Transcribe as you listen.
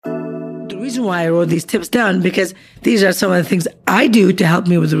reason why I wrote these tips down, because these are some of the things I do to help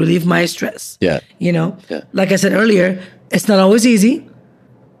me with relieve my stress. Yeah. You know, Yeah. like I said earlier, it's not always easy.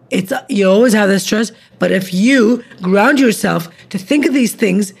 You always have the stress, but if you ground yourself to think of these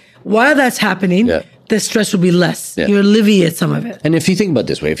things while that's happening, the stress will be less. Yeah. You alleviate some of it. And if you think about it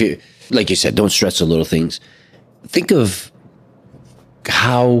this way, if you, like you said, don't stress the little things. Think of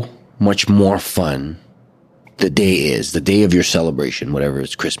how much more fun the day is, the day of your celebration, whatever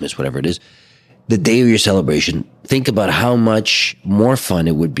it's Christmas, whatever it is, the day of your celebration. Think about how much more fun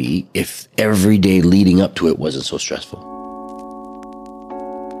it would be if every day leading up to it wasn't so stressful.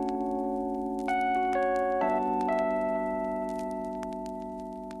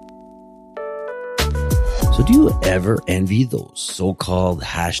 So do you ever envy those so-called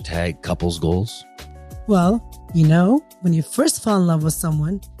hashtag couples goals? Well, you know, when you first fall in love with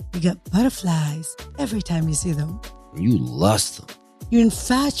someone, you get butterflies every time you see them. You lust them. You're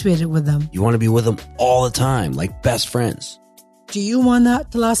infatuated with them. You want to be with them all the time, like best friends. Do you want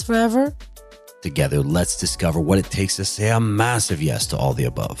that to last forever? Together, let's discover what it takes to say a massive yes to all the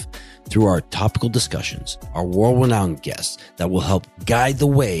above through our topical discussions, our world-renowned guests that will help guide the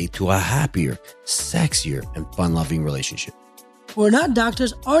way to a happier, sexier, and fun-loving relationship. We're not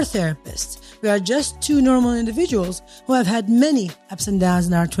doctors or therapists. We are just two normal individuals who have had many ups and downs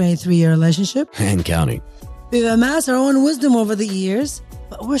in our 23-year relationship. And counting. We've amassed our own wisdom over the years,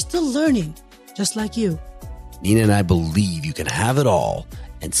 but we're still learning, just like you. Nina and I believe you can have it all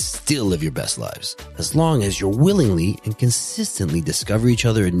and still live your best lives, as long as you're willingly and consistently discover each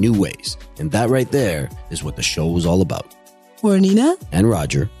other in new ways. And that right there is what the show is all about. We're Nina. And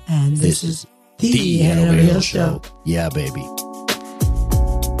Roger. And this is The Head Over Heels Show. Yeah, baby.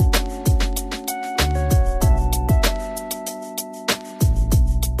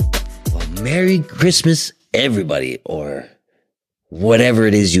 Well, Merry Christmas, everybody, or whatever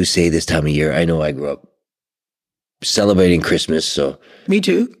it is you say this time of year. I know I grew up celebrating Christmas, so me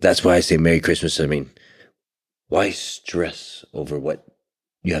too. That's why I say Merry Christmas. I mean, why stress over what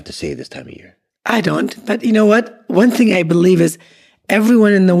you have to say this time of year? I don't. But you know what? One thing I believe is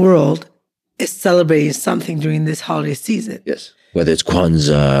everyone in the world is celebrating something during this holiday season. Yes. Whether it's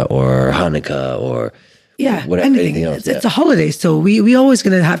Kwanzaa or Hanukkah or anything else. It's a holiday. So we always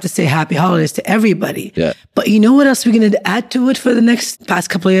going to have to say happy holidays to everybody. Yeah. But you know what else we're going to add to it for the past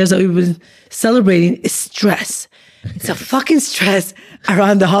couple of years that we've been celebrating is stress. It's a fucking stress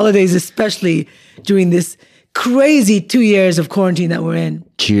around the holidays, especially during this crazy 2 years of quarantine that we're in.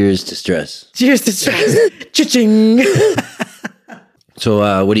 Cheers to stress. Cheers to stress. Cha-ching.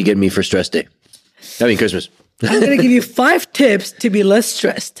 So what are you getting me for stress day? I mean, Christmas. I'm going to give you 5 tips to be less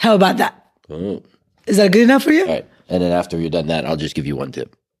stressed. How about that? Oh. Is that good enough for you? All right. And then after you're done that, I'll just give you 1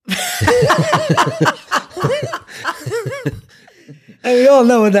 tip. And we all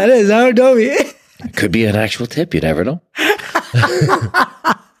know what that is, don't we? It could be an actual tip. You never know.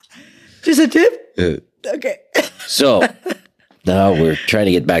 Just a tip? Okay. So now we're trying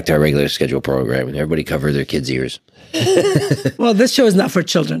to get back to our regular schedule program and everybody cover their kids' ears. Well, this show is not for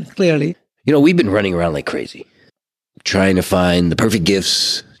children, clearly. You know, we've been running around like crazy, trying to find the perfect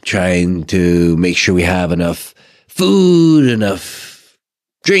gifts, trying to make sure we have enough food, enough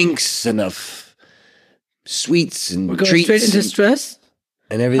drinks, enough sweets and We're going treats. straight into stress?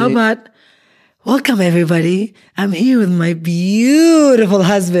 And everything. How about, welcome everybody. I'm here with my beautiful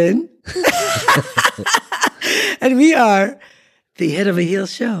husband. And we are the Head Over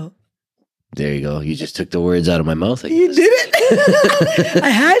Heels Show. There you go. You just took the words out of my mouth. You did it. I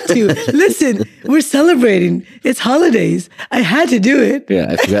had to. Listen, we're celebrating. It's holidays. I had to do it.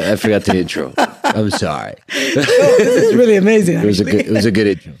 Yeah, I forgot the intro. I'm sorry. This is really amazing. It was a good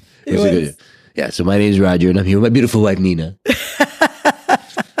intro. It was a good. Yeah. So my name is Roger, and I'm here with my beautiful wife Nina.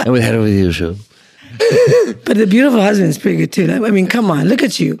 And we Head Over Heels Show. But the beautiful husband is pretty good too. I mean, come on, look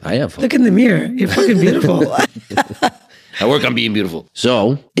at you. I am. Look in the mirror. You're fucking beautiful. I work on being beautiful.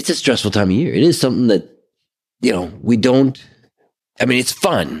 So it's a stressful time of year. It is something that, it's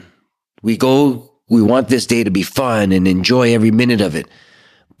fun. We want this day to be fun and enjoy every minute of it.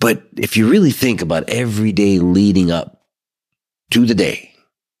 But if you really think about every day leading up to the day,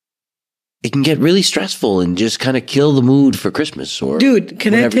 it can get really stressful and just kind of kill the mood for Christmas or dude,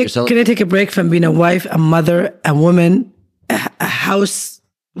 can I take a break from being a wife, a mother, a woman, a house,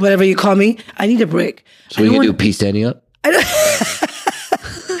 whatever you call me? I need a break. So you can do peace standing up? Take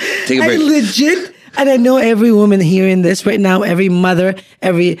a break. I legit, and I know every woman hearing this right now, every mother,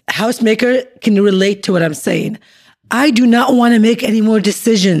 every housemaker can relate to what I'm saying. I do not want to make any more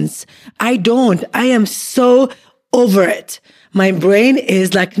decisions. I don't. I am so over it. My brain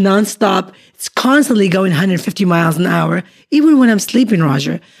is like nonstop. It's constantly going 150 miles an hour. Even when I'm sleeping,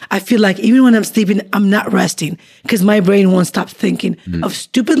 Roger, I feel like even when I'm sleeping, I'm not resting because my brain won't stop thinking of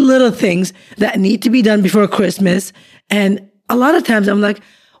stupid little things that need to be done before Christmas. And a lot of times I'm like,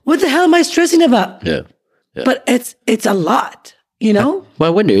 what the hell am I stressing about? Yeah. But it's a lot, you know? Well,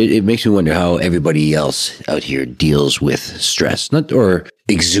 I wonder, it makes me wonder how everybody else out here deals with stress, or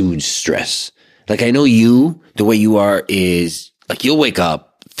exudes stress. Like, I know you, the way you are is like, you'll wake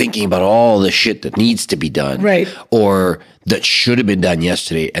up thinking about all the shit that needs to be done. Right. Or that should have been done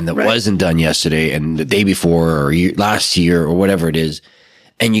yesterday and that wasn't done yesterday and the day before or last year or whatever it is.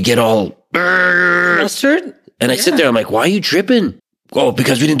 And you get all Flustered? And I sit there, I'm like, why are you tripping? Oh,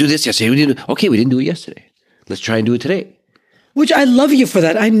 because we didn't do this yesterday. We didn't do it yesterday. Let's try and do it today. Which I love you for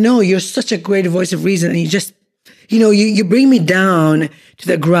that. I know you're such a great voice of reason, and you just, you bring me down to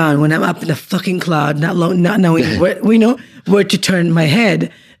the ground when I'm up in the fucking cloud, not knowing where to turn my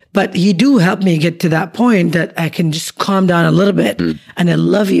head. But you do help me get to that point that I can just calm down a little bit. And I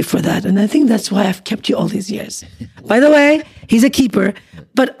love you for that. And I think that's why I've kept you all these years. By the way, he's a keeper.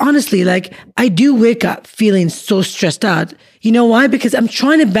 But honestly, like, I do wake up feeling so stressed out. You know why? Because I'm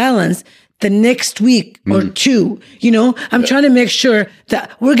trying to balance the next week or two. I'm trying to make sure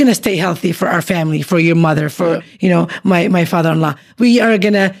that we're going to stay healthy for our family, for your mother, for, my father-in-law.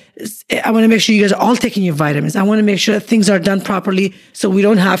 I want to make sure you guys are all taking your vitamins. I want to make sure that things are done properly so we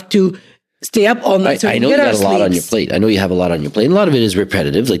don't have to stay up all night. I know you got a lot on your plate. I know you have a lot on your plate. And a lot of it is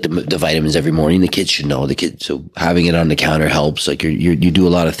repetitive, like the vitamins every morning. The kids should know. So having it on the counter helps. Like you do a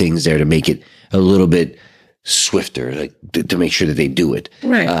lot of things there to make it a little bit swifter, like to make sure that they do it.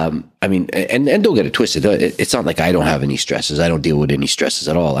 Right. I mean, and don't get it twisted. It's not like I don't have any stresses. I don't deal with any stresses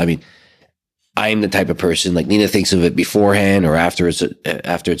at all. I mean, I'm the type of person, like Nina thinks of it beforehand or after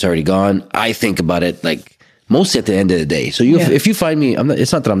it's already gone. I think about it like mostly at the end of the day. So if you find me,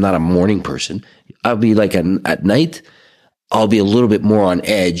 it's not that I'm not a morning person. I'll be like at night, I'll be a little bit more on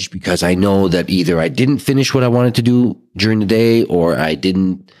edge because I know that either I didn't finish what I wanted to do during the day or I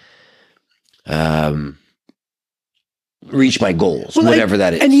didn't, reach my goals, whatever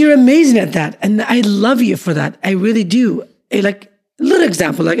that is. And you're amazing at that. And I love you for that. I really do. Like, a little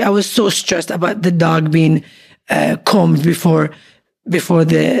example, like I was so stressed about the dog being combed before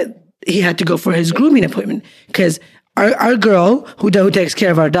he had to go for his grooming appointment. Because our girl who takes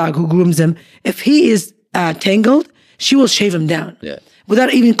care of our dog, who grooms him, if he is tangled, she will shave him down. Yeah.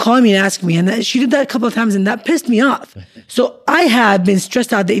 Without even calling me and asking me. And she did that a couple of times and that pissed me off. So I had been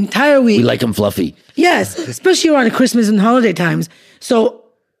stressed out the entire week. We like them fluffy. Yes, especially around Christmas and holiday times. So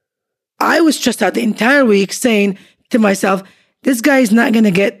I was stressed out the entire week saying to myself, this guy is not going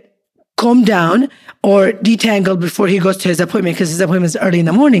to get combed down or detangled before he goes to his appointment because his appointment is early in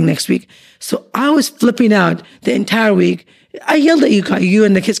the morning next week. So I was flipping out the entire week. I yelled at you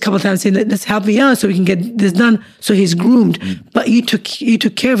and the kids a couple of times saying, let's help me out so we can get this done so he's groomed. But you took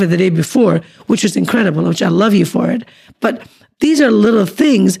care of it the day before, which was incredible, which I love you for it. But these are little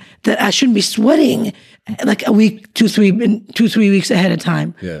things that I shouldn't be sweating like a week, 2-3 weeks ahead of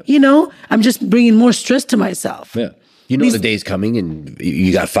time. Yeah. I'm just bringing more stress to myself. Yeah. The day's coming and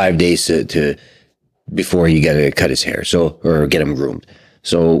you got 5 days to before you got to cut his hair. Or get him groomed.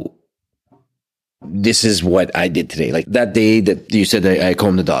 So this is what I did today. Like that day that you said that I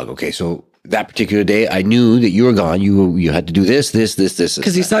combed the dog. Okay. So that particular day, I knew that you were gone. You had to do this.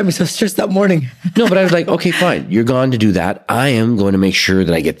 Because you saw me so stressed that morning. No, but I was like, okay, fine. You're gone to do that. I am going to make sure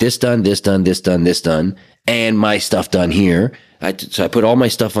that I get this done, and my stuff done here. So I put all my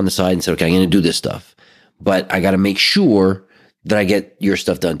stuff on the side and said, okay, I'm going to do this stuff. But I got to make sure that I get your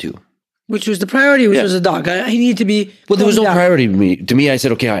stuff done too. Which was the priority, was the dog. I needed to be... Well, there was no priority to me. To me, I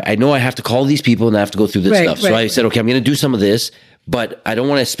said, okay, I know I have to call these people and I have to go through this stuff. So I said, okay, I'm going to do some of this, but I don't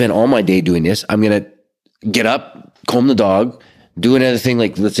want to spend all my day doing this. I'm going to get up, comb the dog, do another thing,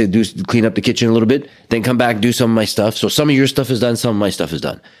 like let's say clean up the kitchen a little bit, then come back, do some of my stuff. So some of your stuff is done, some of my stuff is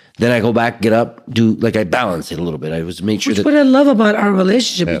done. Then I go back, get up, I balance it a little bit. I was make sure Which what I love about our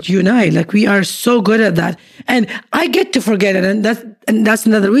relationship with you and I. Like we are so good at that. And I get to forget it. And that's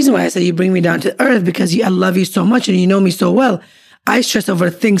another reason why I say you bring me down to earth, because I love you so much and you know me so well. I stress over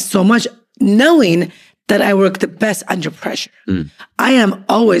things so much, knowing that I work the best under pressure. I've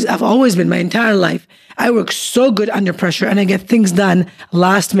always been my entire life. I work so good under pressure and I get things done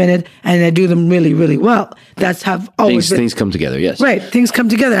last minute and I do them really, really well. That's how I've always been. Things come together, yes. Right. Things come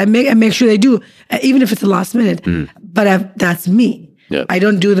together. I make sure they do, even if it's the last minute. But that's me. Yep. I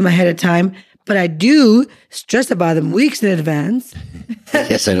don't do them ahead of time, but I do stress about them weeks in advance.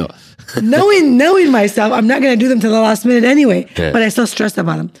 Yes, I know. knowing myself, I'm not going to do them till the last minute anyway, Yeah. but I still stress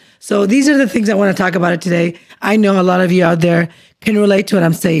about them. So these are the things I want to talk about it today. I know a lot of you out there can relate to what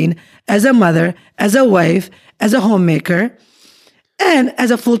I'm saying as a mother, as a wife, as a homemaker, and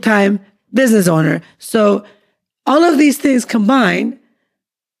as a full-time business owner. So all of these things combined,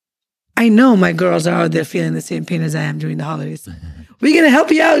 I know my girls are out there feeling the same pain as I am during the holidays. We're going to help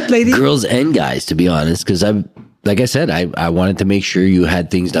you out, ladies. Girls and guys, to be honest, because like I said, I wanted to make sure you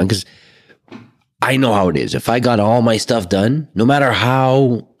had things done because I know how it is. If I got all my stuff done, no matter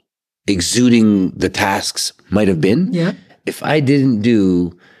how exuding the tasks might have been, Yeah. if I didn't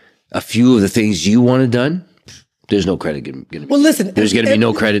do a few of the things you wanted done, there's no credit going to be. Well, listen. There's going to be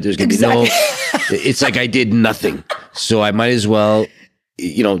no credit. There's going to be no. It's like I did nothing. So I might as well,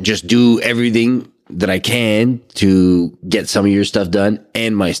 just do everything that I can to get some of your stuff done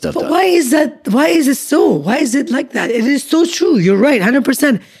and my stuff done. Why is that? Why is it so? Why is it like that? It is so true. You're right,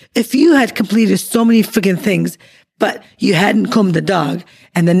 100%. If you had completed so many freaking things, but you hadn't combed the dog,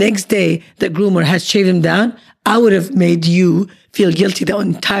 and the next day the groomer has shaved him down, I would have made you feel guilty the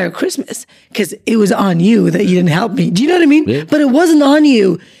entire Christmas because it was on you that you didn't help me. Do you know what I mean? Yeah. But it wasn't on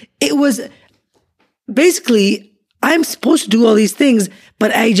you. It was basically, I'm supposed to do all these things,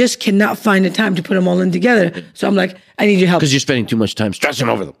 but I just cannot find the time to put them all in together. So I'm like, I need your help. Because you're spending too much time stressing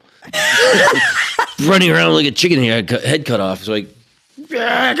over them. Running around like a chicken here, head cut off. It's like,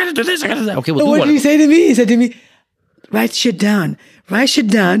 I gotta do this, I gotta do that. Okay, we'll do What one. did he say to me? He said to me, write shit down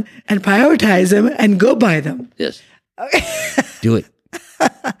and prioritize them and go buy them. Yes. Do it.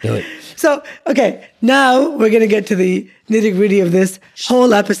 Do it. So, okay, now we're going to get to the nitty gritty of this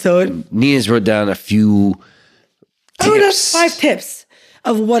whole episode. Nina's wrote down a few I wrote down tips. 5 tips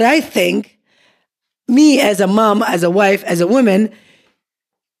of what I think me as a mom, as a wife, as a woman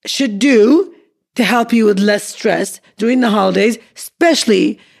should do to help you with less stress during the holidays,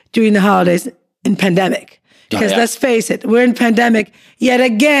 especially during the holidays in pandemic. Because yeah. let's face it, we're in pandemic yet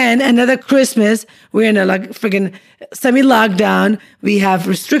again, another Christmas. We're in a friggin' semi-lockdown. We have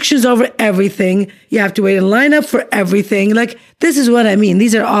restrictions over everything. You have to wait in line up for everything. This is what I mean.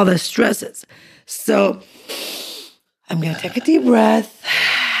 These are all the stresses. So I'm going to take a deep breath.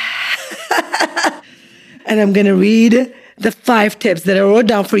 And I'm going to read the 5 tips that I wrote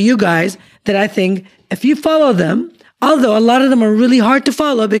down for you guys that I think if you follow them, although a lot of them are really hard to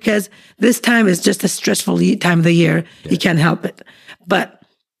follow because this time is just a stressful time of the year. Yeah. You can't help it. But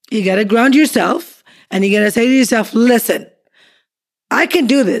you got to ground yourself and you got to say to yourself, listen, I can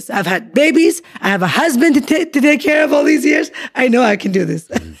do this. I've had babies. I have a husband to take care of all these years. I know I can do this.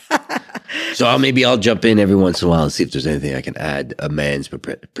 So I'll jump in every once in a while and see if there's anything I can add a man's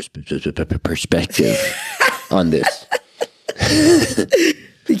perspective on this.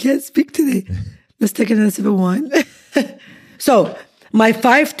 We can't speak today. Let's take another sip of wine. So my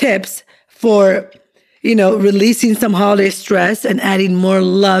 5 tips for, releasing some holiday stress and adding more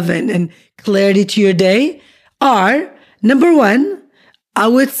love and clarity to your day are, number 1, I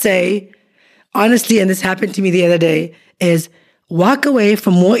would say, honestly, and this happened to me the other day, is walk away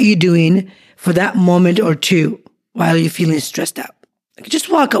from what you're doing for that moment or two while you're feeling stressed out. Just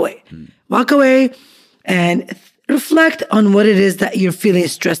walk away. Walk away and reflect on what it is that you're feeling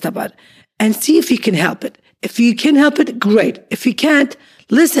stressed about and see if you can help it. If you can help it, great. If you can't,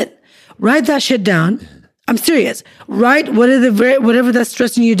 listen, write that shit down. I'm serious. Write whatever that's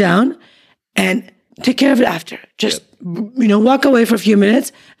stressing you down and take care of it after. Just, walk away for a few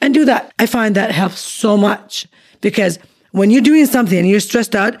minutes and do that. I find that helps so much because when you're doing something and you're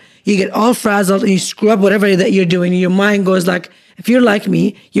stressed out, you get all frazzled and you screw up whatever that you're doing. Your mind goes if you're like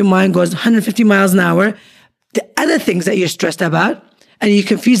me, your mind goes 150 miles an hour. The other things that you're stressed about, and you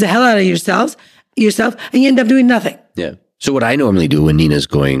confuse the hell out of yourself, and you end up doing nothing. Yeah. So what I normally do when Nina's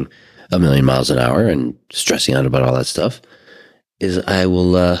going a million miles an hour and stressing out about all that stuff is I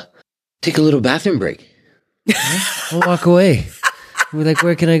will take a little bathroom break. I'll walk away. We're like,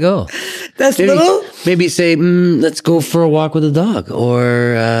 where can I go? That's little? Maybe say, let's go for a walk with the dog.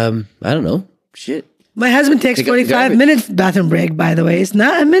 Or, I don't know. Shit. My husband takes 45 minutes bathroom break, by the way. It's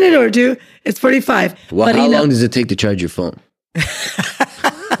not a minute or two. It's 45. Well, but how long does it take to charge your phone?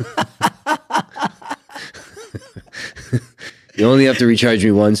 You only have to recharge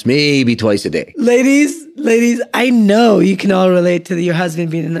me once, maybe twice a day. Ladies, I know you can all relate to your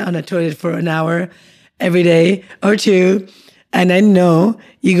husband being on a toilet for an hour every day or two. And I know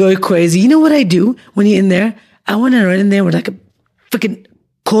you go crazy. You know what I do when you're in there? I want to run in there with a freaking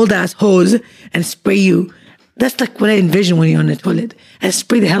cold ass hose and spray you. That's what I envision when you're on the toilet. And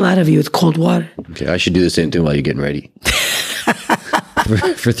spray the hell out of you with cold water. Okay, I should do the same thing while you're getting ready.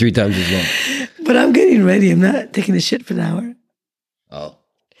 for 3 times as long. But I'm getting ready. I'm not taking the shit for an hour. Oh.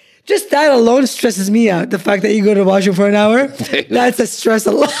 Just that alone stresses me out. The fact that you go to the washroom for an hour, that's a stress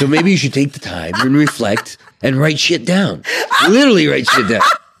alone. So maybe you should take the time and reflect and write shit down. Literally write shit down.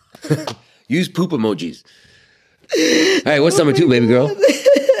 Use poop emojis. All right, what's number 2, baby girl?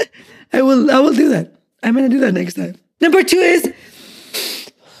 I will do that. I'm going to do that next time. Number 2 is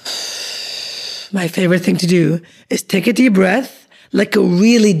my favorite thing to do is take a deep breath, like a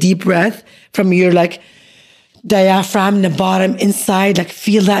really deep breath from your like diaphragm, the bottom inside, like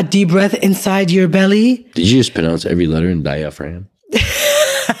feel that deep breath inside your belly. Did you just pronounce every letter in diaphragm?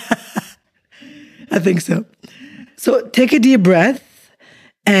 I think so. So take a deep breath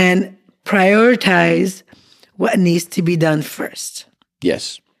and prioritize what needs to be done first.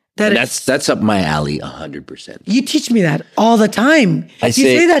 Yes. That's up my alley 100%. You teach me that all the time. You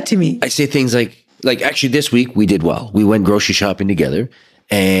say that to me. I say things like actually this week we did well. We went grocery shopping together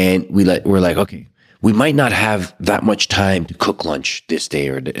and we're like, okay, we might not have that much time to cook lunch this day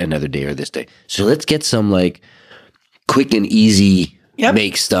or another day or this day. So let's get some like quick and easy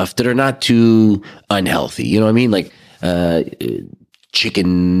make stuff that are not too unhealthy. You know what I mean? Like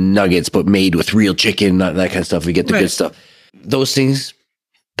chicken nuggets, but made with real chicken, that kind of stuff. We get the good stuff. Those things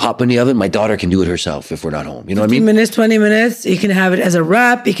pop in the oven. My daughter can do it herself if we're not home. You know what I mean? 15 minutes, 20 minutes. You can have it as a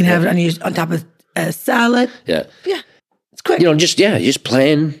wrap. You can have it on top of a salad. Yeah. Yeah. It's quick. You know, just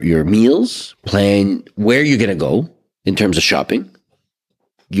plan your meals, plan where you're going to go in terms of shopping.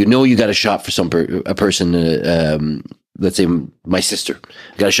 You know, you got to shop for a person, let's say my sister.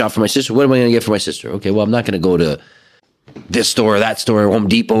 I got to shop for my sister. What am I going to get for my sister? Okay, well, I'm not going to go to this store or that store, Home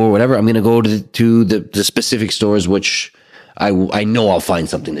Depot or whatever. I'm going to go to the specific stores, which I know I'll find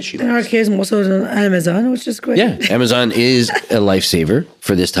something that she likes. In our case, most of it on Amazon, which is great. Yeah, Amazon is a lifesaver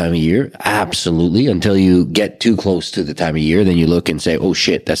for this time of year. Absolutely. Until you get too close to the time of year, then you look and say, oh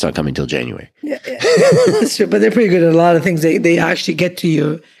shit, that's not coming till January. Yeah. That's true. But they're pretty good at a lot of things. They actually get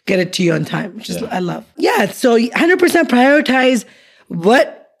it to you on time, which is I love. Yeah. So 100% prioritize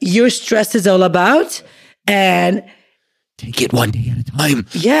what your stress is all about and take it one day at a time.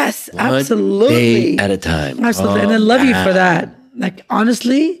 Yes, one absolutely. Day at a time. Absolutely. And I love you for that. Like,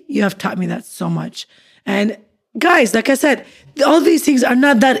 honestly, you have taught me that so much. And guys, like I said, all these things are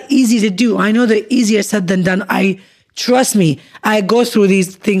not that easy to do. I know they're easier said than done. Trust me, I go through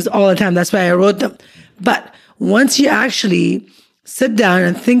these things all the time. That's why I wrote them. But once you actually sit down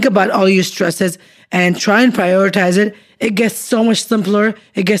and think about all your stresses and try and prioritize it, it gets so much simpler.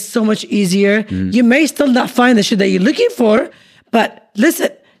 It gets so much easier. You may still not find the shit that you're looking for, but listen,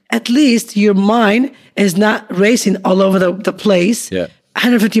 at least your mind is not racing all over the place,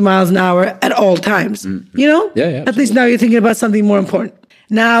 150 miles an hour at all times. You know? Yeah. At least now you're thinking about something more important.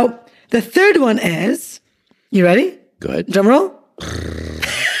 Now, the third one is, you ready? Go ahead. Drum roll.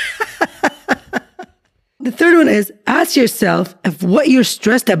 The third one is, ask yourself if what you're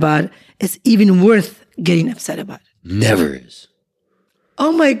stressed about is even worth getting upset about. Never is.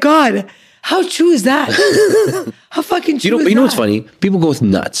 Oh my God. How true is that? How fucking true is that? You know what's funny? People go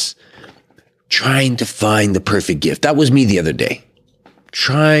nuts trying to find the perfect gift. That was me the other day.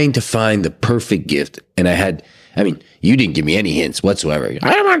 Trying to find the perfect gift. And you didn't give me any hints whatsoever.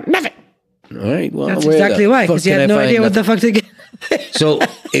 I don't want nothing. All right. Well, that's exactly why. Because you had no idea what the fuck to get. So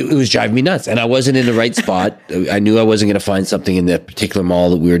it was driving me nuts. And I wasn't in the right spot. I knew I wasn't going to find something in that particular mall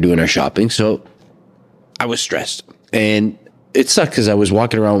that we were doing our shopping. So I was stressed. And it sucked because I was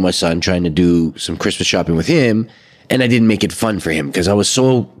walking around with my son trying to do some Christmas shopping with him. And I didn't make it fun for him because I was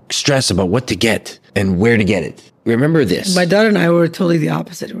so stressed about what to get and where to get it. Remember this. My daughter and I were totally the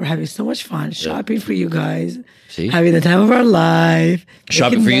opposite. We're having so much fun shopping for you guys. See? Having the time of our life.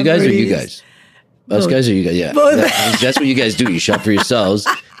 Shopping for you guys or you guys? Us guys or you guys? Yeah. That's what you guys do. You shop for yourselves.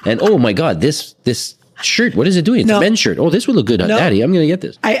 And oh my God, this shirt, what is it doing? It's a men's shirt. Oh, this would look good on Daddy. I'm going to get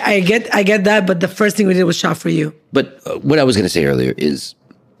this. I get that, but the first thing we did was shop for you. But what I was going to say earlier is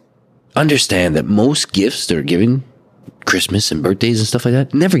understand that most gifts that are given, Christmas and birthdays and stuff like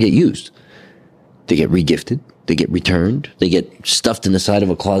that, never get used. They get regifted. They get returned. They get stuffed in the side of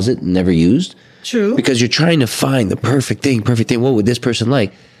a closet and never used. True. Because you're trying to find the perfect thing. What would this person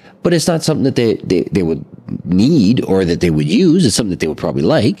like? But it's not something that they would need or that they would use. It's something that they would probably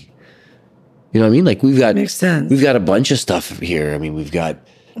like. You know what I mean? Like makes sense. We've got a bunch of stuff here. I mean, we've got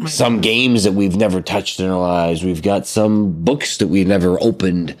some games that we've never touched in our lives. We've got some books that we've never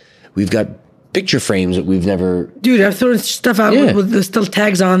opened. We've got picture frames that we've never... Dude, I've thrown stuff out with the still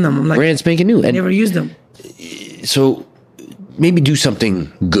tags on them. I'm like, brand spanking new. I never used them. So maybe do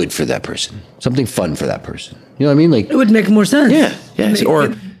something good for that person. Something fun for that person. You know what I mean? Like it would make more sense. Yeah.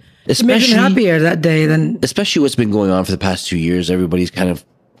 Or especially... Make them happier that day than... Especially what's been going on for the past 2 years. Everybody's kind of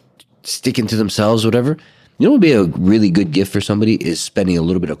sticking to themselves, whatever. You know what would be a really good gift for somebody is spending a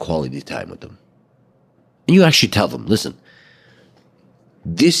little bit of quality time with them. And you actually tell them, listen,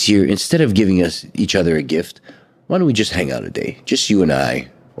 this year, instead of giving us each other a gift, why don't we just hang out a day? Just you and I,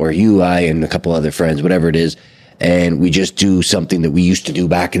 or you, I, and a couple other friends, whatever it is. And we just do something that we used to do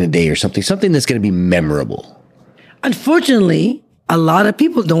back in the day or something that's going to be memorable. Unfortunately, a lot of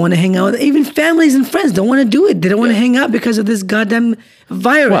people don't want to hang out. Even families and friends don't want to do it. They don't want to hang out because of this goddamn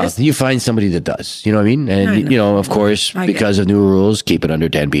virus. Well, you find somebody that does. You know what I mean? And, of course, because of new rules, keep it under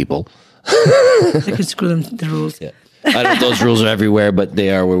 10 people. They can screw them the rules. Yeah. I don't know if those rules are everywhere, but they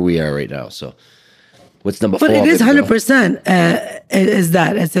are where we are right now. So what's number 4? But it is 100% is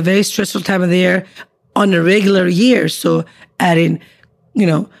that. It's a very stressful time of the year on a regular year. So adding,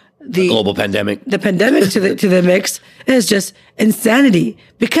 the global pandemic, the pandemic to the mix is just insanity.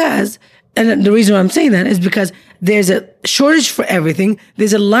 Because, and the reason why I'm saying that is because there's a shortage for everything.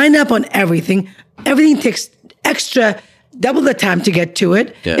 There's a lineup on everything. Everything takes extra, double the time to get to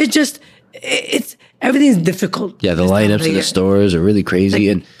it. Yeah. It's everything's difficult. Yeah, the lineups in the stores are really crazy.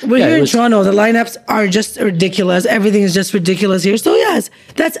 And we're here in Toronto. The lineups are just ridiculous. Everything is just ridiculous here. So yes,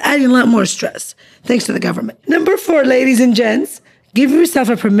 that's adding a lot more stress. Thanks to the government. Number 4, ladies and gents, give yourself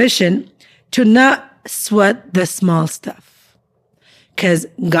a permission to not sweat the small stuff. Because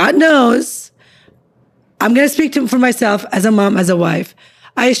God knows, I'm going to speak for myself as a mom, as a wife.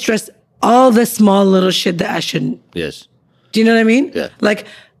 I stress all the small little shit that I shouldn't. Yes. Do you know what I mean? Yeah. Like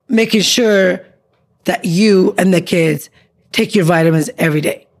making sure that you and the kids take your vitamins every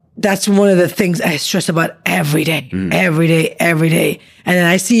day. That's one of the things I stress about every day, every day, every day. And then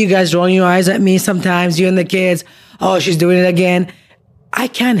I see you guys rolling your eyes at me sometimes, you and the kids. Oh, she's doing it again. I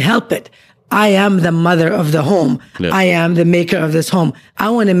can't help it. I am the mother of the home. Yeah. I am the maker of this home. I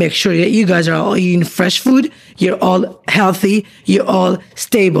want to make sure that you guys are all eating fresh food. You're all healthy. You're all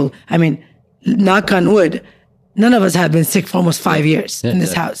stable. I mean, knock on wood, none of us have been sick for almost 5 years in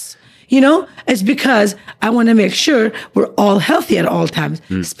this house. It's because I want to make sure we're all healthy at all times,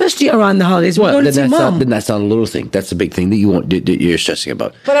 especially around the holidays. Well, then that's not a little thing. That's the big thing that you're stressing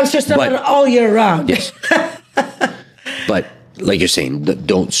about. But I'm stressing about it all year round. Yes. But like you're saying,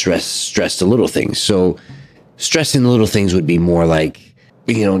 don't stress the little things. So stressing the little things would be more like,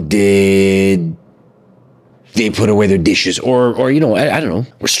 did they put away their dishes, or I don't know.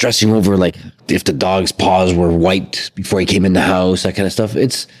 We're stressing over like if the dog's paws were wiped before he came in the house, that kind of stuff.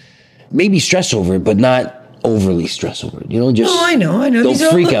 It's maybe stress over it, but not overly stress over it. Just I know. Don't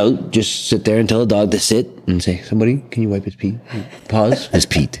freak out. Just sit there and tell the dog to sit and say, "Somebody, can you wipe his paws? His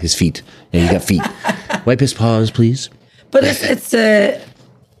feet. Yeah, you got feet. Wipe his paws, please." But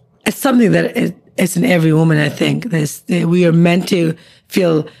it's something that it's in every woman. I think we are meant to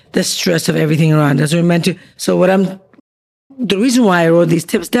feel the stress of everything around us. We're meant to. So the reason why I wrote these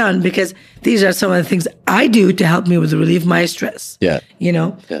tips down, because these are some of the things I do to help me with relieve my stress. Yeah.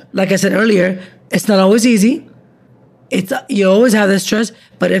 Like I said earlier, it's not always easy. You always have the stress,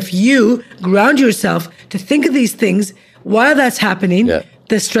 but if you ground yourself to think of these things while that's happening,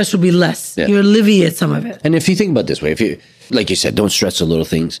 the stress will be less. Yeah. You alleviate some of it. And if you think about it this way, if you, like you said, don't stress the little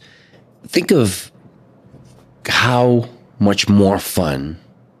things. Think of how much more fun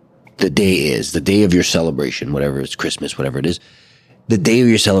the day is, the day of your celebration, whatever it's Christmas, whatever it is, the day of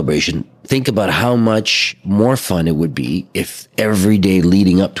your celebration. Think about how much more fun it would be if every day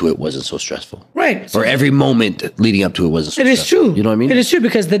leading up to it wasn't so stressful. Right. Or every moment leading up to it wasn't so stressful. It is true. You know what I mean? It is true,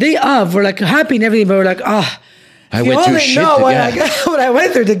 because the day of, we're like happy and everything, but we're like, I went through shit. What I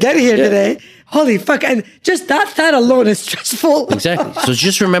went through to get here today. Holy fuck. And just that alone is stressful. Exactly. So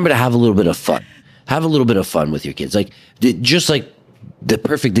just remember to have a little bit of fun. Have a little bit of fun with your kids. Like, just like the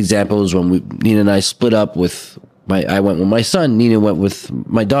perfect example is when Nina and I split up with I went with my son, Nina went with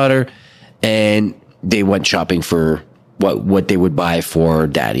my daughter, and they went shopping for what they would buy for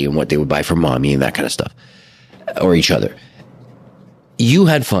daddy and what they would buy for mommy and that kind of stuff, or each other. You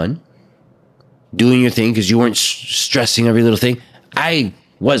had fun doing your thing because you weren't stressing every little thing. I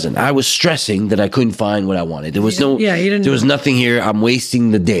wasn't. I was stressing that I couldn't find what I wanted. There was there was nothing here. I'm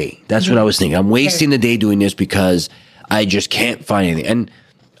wasting the day. That's what I was thinking. I'm wasting the day doing this because I just can't find anything. And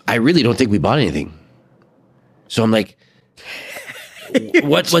I really don't think we bought anything. So I'm like,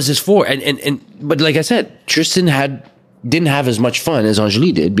 what was this for? But like I said, Tristan didn't have as much fun as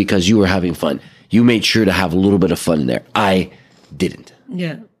Angélie did because you were having fun. You made sure to have a little bit of fun in there. I didn't.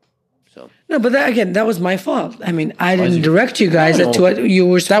 Yeah. No, but that was my fault. I mean, I didn't direct you guys to what you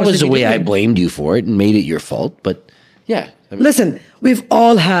were supposed to do. That was the way I blamed you for it and made it your fault. But yeah. Listen, we've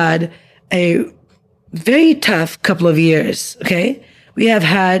all had a very tough couple of years, okay? We have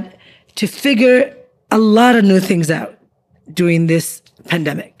had to figure a lot of new things out during this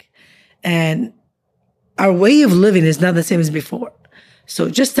pandemic. And our way of living is not the same as before. So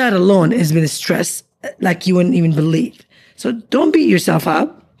just that alone has been a stress like you wouldn't even believe. So don't beat yourself up.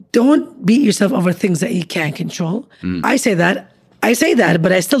 Don't beat yourself over things that you can't control. I say that,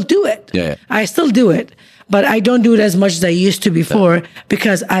 but I still do it. Yeah. I still do it, but I don't do it as much as I used to before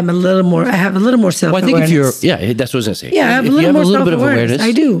because I have a little more self-awareness. Well, I think that's what I was going to say. Yeah, I have if a little you have more a little bit of awareness,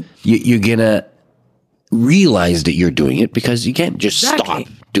 I do. You're going to realize that you're doing it because you can't just Exactly.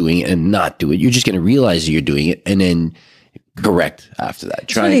 stop doing it and not do it. You're just going to realize that you're doing it and then correct after that.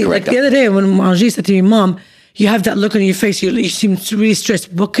 Try and correct the other day when Angie said to me, Mom, you have that look on your face. You seem really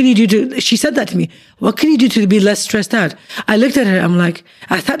stressed. What can you do to, she said that to me. What can you do to be less stressed out? I looked at her.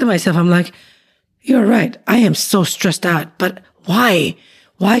 I thought to myself, you're right. I am so stressed out, but why?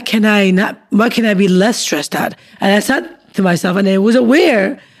 Why can I be less stressed out? And I thought to myself, and I was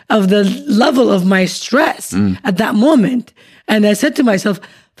aware of the level of my stress at that moment. And I said to myself,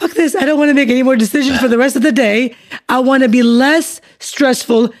 fuck this. I don't want to make any more decisions for the rest of the day. I want to be less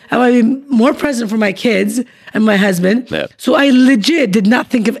stressful. I want to be more present for my kids and my husband. Yep. So I legit did not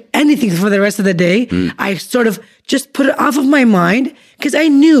think of anything for the rest of the day. I sort of just put it off of my mind because I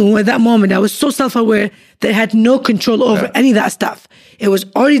knew at that moment I was so self-aware that I had no control over any of that stuff. It was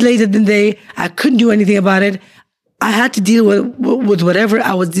already late in the day. I couldn't do anything about it. I had to deal with whatever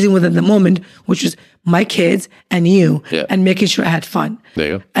I was dealing with at the moment, which was my kids and you, and making sure I had fun. There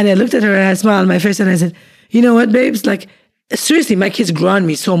you go. And I looked at her and I smiled on my face and I said, you know what, babes? Like, seriously, my kids grow on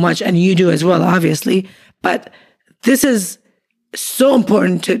me so much, and you do as well, obviously. But this is so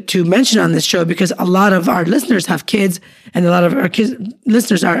important to mention on this show because a lot of our listeners have kids, and a lot of our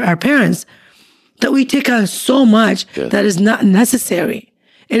listeners are parents, that we take on so much that is not necessary.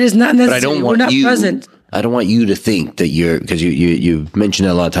 It is not necessary. We're not present. I don't want you to think that because you mentioned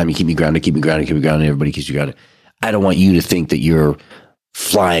that a lot of time. You keep me grounded. Everybody keeps you grounded. I don't want you to think that you're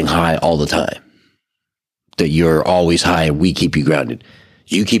flying high all the time, that you're always high and we keep you grounded.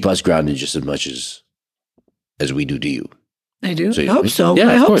 You keep us grounded just as much as we do to you. I do. I hope so. Yeah,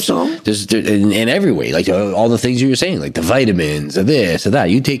 I of hope course. so. In every way, like all the things you were saying, like the vitamins, or this, or that.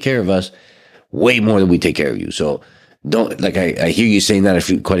 You take care of us way more than we take care of you. So don't, like, I hear you saying that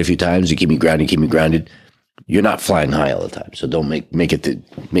quite a few times. You keep me grounded. You're not flying high all the time. So don't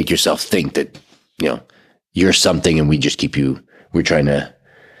make yourself think that, you're something and we just we're trying to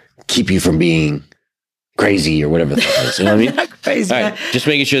keep you from being crazy or whatever the fuck is. You know what I mean? Not crazy. All right, just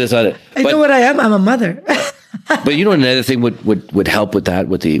making sure that's not it. I know what I am. I'm a mother. But another thing would help with that,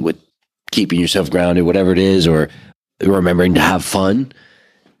 with keeping yourself grounded, whatever it is, or remembering to have fun,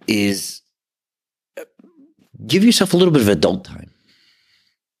 is give yourself a little bit of adult time.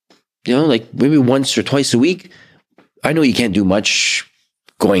 Like maybe once or twice a week. I know you can't do much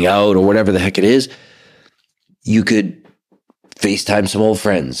going out or whatever the heck it is. You could FaceTime some old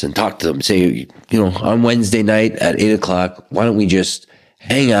friends and talk to them. Say, on Wednesday night at 8:00, why don't we just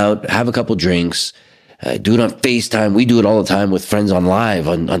hang out, have a couple drinks, do it on FaceTime. We do it all the time with friends on live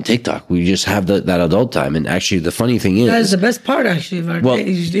on TikTok. We just have that adult time. And actually, the funny thing is, that is the best part, actually, of our day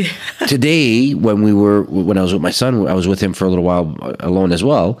usually. Today, when I was with my son, I was with him for a little while alone as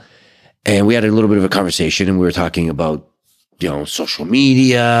well. And we had a little bit of a conversation, and we were talking about, social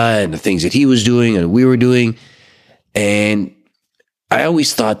media and the things that he was doing and we were doing. And I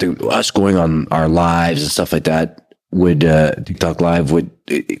always thought that us going on our lives and stuff like that TikTok live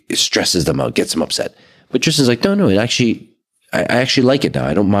it stresses them out, gets them upset. But Tristan's like, no, I actually like it now.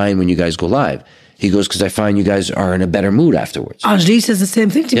 I don't mind when you guys go live. He goes, because I find you guys are in a better mood afterwards. Anjali says the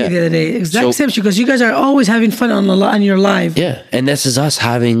same thing to me the other day. Same. She goes, you guys are always having fun on your live. Yeah. And this is us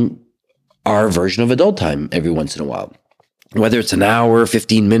having our version of adult time every once in a while. Whether it's an hour,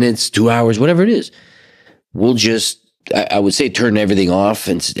 15 minutes, 2 hours, whatever it is. We'll just, I would say, turn everything off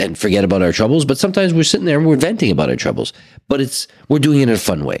and forget about our troubles. But sometimes we're sitting there and we're venting about our troubles. But we're doing it in a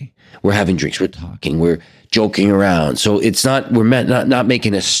fun way. We're having drinks, we're talking, we're joking around. So it's we're not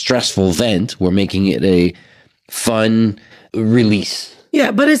making a stressful vent. We're making it a fun release.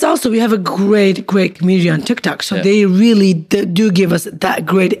 Yeah, but it's also, we have a great community on TikTok. So they really do give us that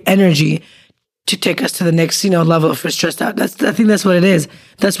great energy to take us to the next, level if we're stressed out. I think that's what it is.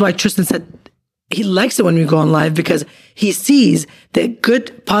 That's why Tristan said he likes it when we go on live, because he sees the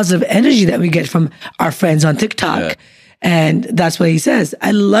good, positive energy that we get from our friends on TikTok. Yeah. And that's what he says.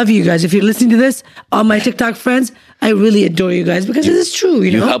 I love you guys. If you're listening to this, all my TikTok friends, I really adore you guys, because it is true.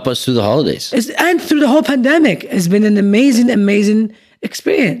 You help us through the holidays. And through the whole pandemic. It's been an amazing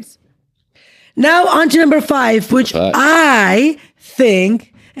experience. Now on to number 5, which I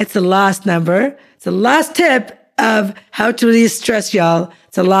think it's the last number. It's the last tip of how to release stress, y'all.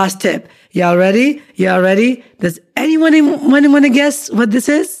 It's the last tip. Y'all ready? Does anyone want to guess what this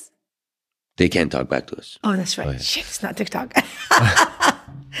is? They can't talk back to us. Oh, that's right. Shit, it's not TikTok.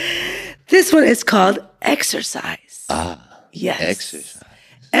 This one is called exercise. Yes. Exercise.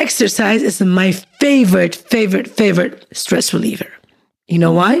 Exercise is my favorite stress reliever. You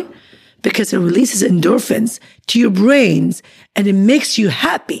know why? Because it releases endorphins to your brains and it makes you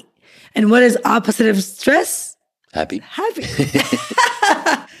happy. And what is opposite of stress? Happy. Happy.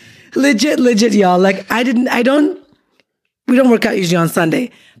 Legit, y'all. Like we don't work out usually on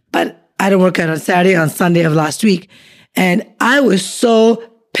Sunday, but I don't work out on Saturday, on Sunday of last week. And I was so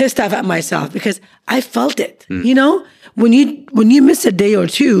pissed off at myself because I felt it. You know, when you miss a day or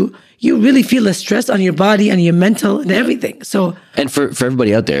two, you really feel the stress on your body and your mental and everything. So, and for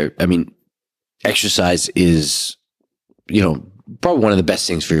everybody out there, I mean, exercise is, probably one of the best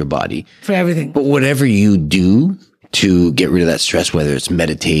things for your body. For everything. But whatever you do to get rid of that stress, whether it's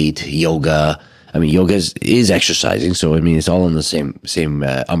meditate, yoga, I mean, yoga is exercising. So, I mean, it's all in the same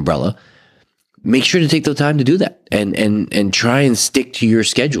umbrella. Make sure to take the time to do that and try and stick to your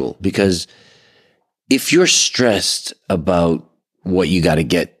schedule, because if you're stressed about what you got to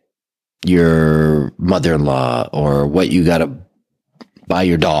get your mother-in-law or what you got to buy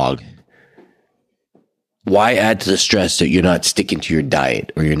your dog, why add to the stress that you're not sticking to your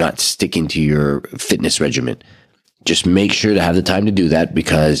diet or you're not sticking to your fitness regimen? Just make sure to have the time to do that,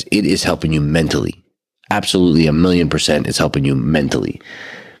 because it is helping you mentally. Absolutely, 1,000,000% it's helping you mentally.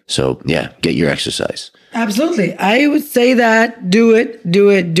 So yeah, get your exercise. Absolutely. I would say that do it.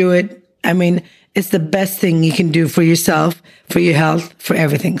 I mean, it's the best thing you can do for yourself, for your health, for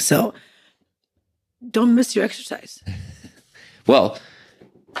everything. So don't miss your exercise. Well,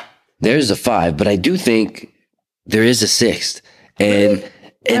 there's a 5, but I do think there is a 6th. And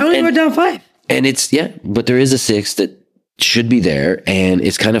I only wrote down 5. And but there is a 6th that should be there. And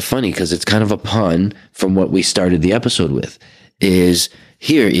it's kind of funny because it's kind of a pun from what we started the episode with.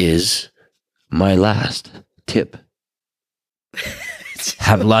 Here is my last tip.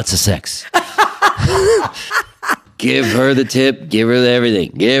 Have lots of sex. Give her the tip. Give her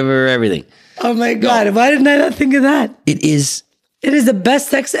everything. Give her everything. Oh my God. No. Why didn't I not think of that? It is the best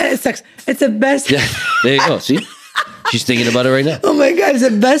sex. It's the best. Yeah, there you go. See? She's thinking about it right now. Oh my God. It's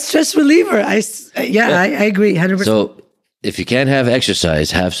the best stress reliever. I agree. 100%. So if you can't have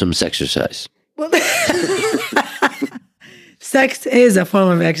exercise, have some sexercise. Well, sex is a form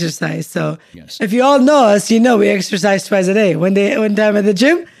of exercise. So If you all know us, you know we exercise twice a day. One time at the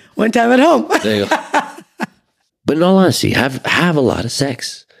gym, one time at home. There you go. But in all honesty, have a lot of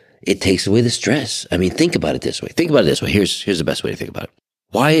sex. It takes away the stress. I mean, think about it this way. Here's the best way to think about it.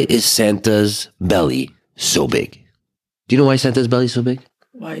 Why is Santa's belly so big? Do you know why Santa's belly is so big?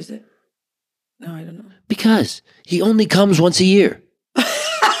 Why is it? No, I don't know. Because he only comes once a year.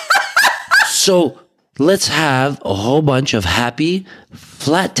 So let's have a whole bunch of happy,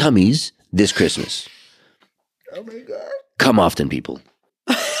 flat tummies this Christmas. Oh my God. Come often, people.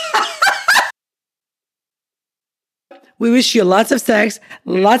 We wish you lots of sex,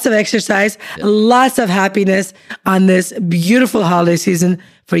 lots of exercise, lots of happiness on this beautiful holiday season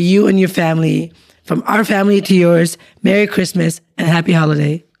for you and your family. From our family to yours, Merry Christmas and Happy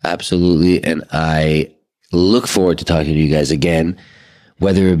Holiday. Absolutely. And I look forward to talking to you guys again,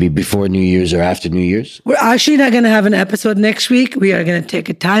 whether it be before New Year's or after New Year's. We're actually not going to have an episode next week. We are going to take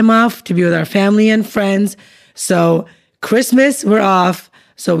a time off to be with our family and friends. So Christmas, we're off.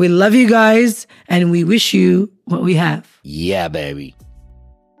 So we love you guys and we wish you what we have. Yeah, baby.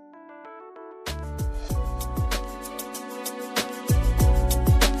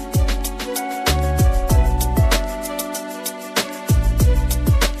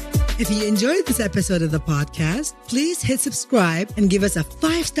 If you enjoyed this episode of the podcast, please hit subscribe and give us a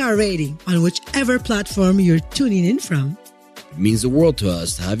 5-star rating on whichever platform you're tuning in from. It means the world to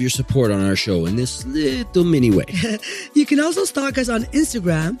us to have your support on our show in this little mini way. You can also stalk us on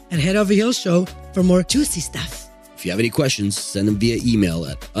Instagram at Head Over Heels Show for more juicy stuff. If you have any questions, send them via email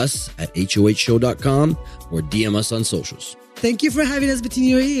at us@hohshow.com or DM us on socials. Thank you for having us between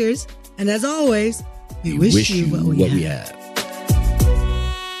your ears. And as always, we wish you what we have.